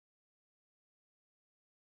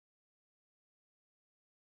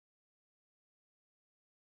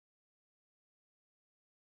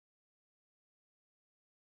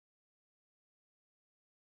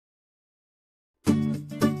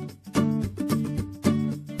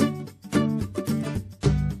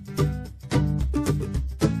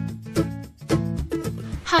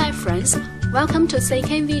Hi friends, welcome to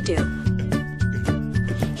CK Video.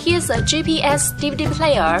 Here's a GPS DVD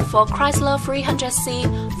player for Chrysler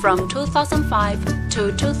 300C from 2005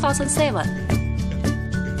 to 2007.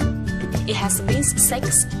 It has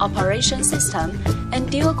Win6 operation system and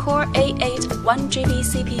dual-core A8 1GB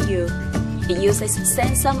CPU. It uses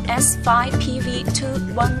Samsung S5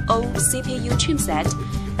 PV210 CPU chipset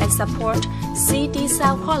and support CD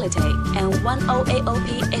sound quality and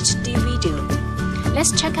 1080p HD video.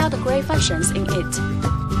 Let's check out the great functions in it.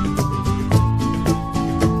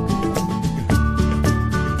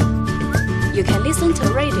 You can listen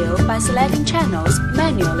to radio by selecting channels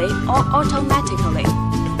manually or automatically.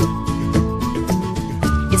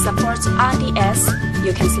 It supports RDS.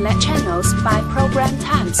 You can select channels by program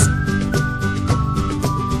times.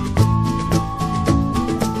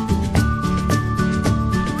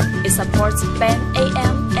 It supports band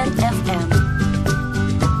AM and FM.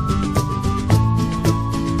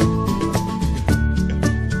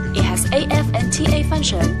 It has AF and TA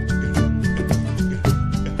function.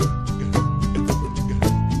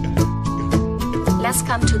 Let's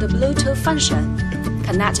come to the Bluetooth function.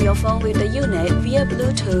 Connect your phone with the unit via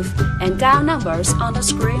Bluetooth and dial numbers on the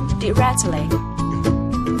screen directly.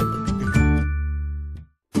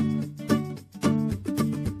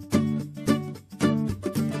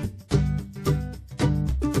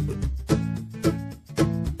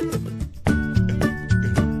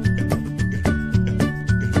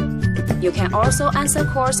 You can also answer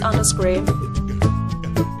calls on the screen.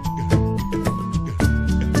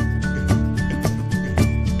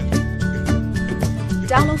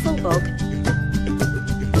 Download phone book.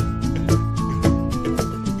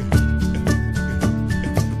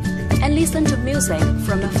 And listen to music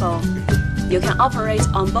from the phone. You can operate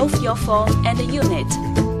on both your phone and the unit.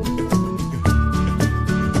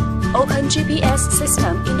 Open GPS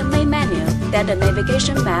system in the main menu, then the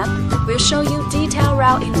navigation map will show you detailed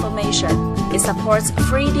route information. It supports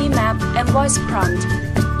 3D map and voice prompt.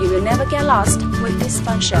 You will never get lost with this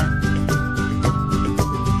function.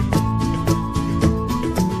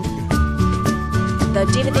 The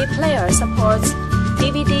DVD player supports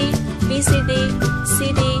DVD, VCD,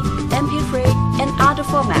 CD, MP3, and other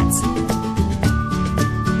formats.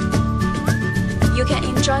 You can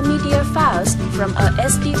enjoy media files from a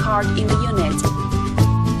SD card in the unit.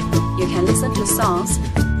 You can listen to songs.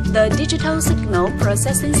 The digital signal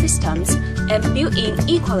processing systems and built-in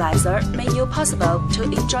equalizer make it possible to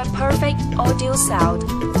enjoy perfect audio sound.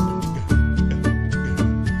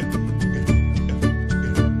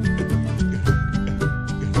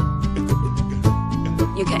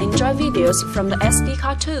 You can enjoy videos from the SD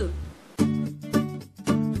card too.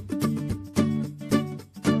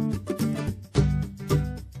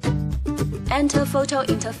 Enter photo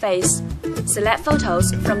interface. Select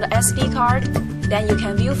photos from the SD card, then you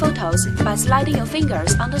can view photos by sliding your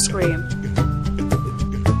fingers on the screen.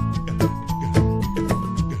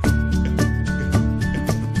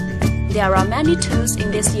 There are many tools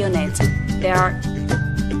in this unit. There are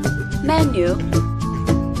menu,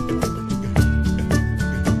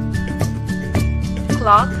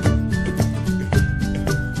 clock,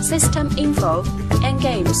 system info, and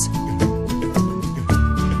games.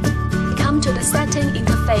 To the setting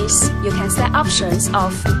interface, you can set options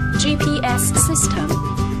of GPS system,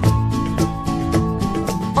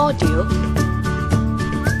 audio,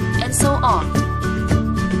 and so on.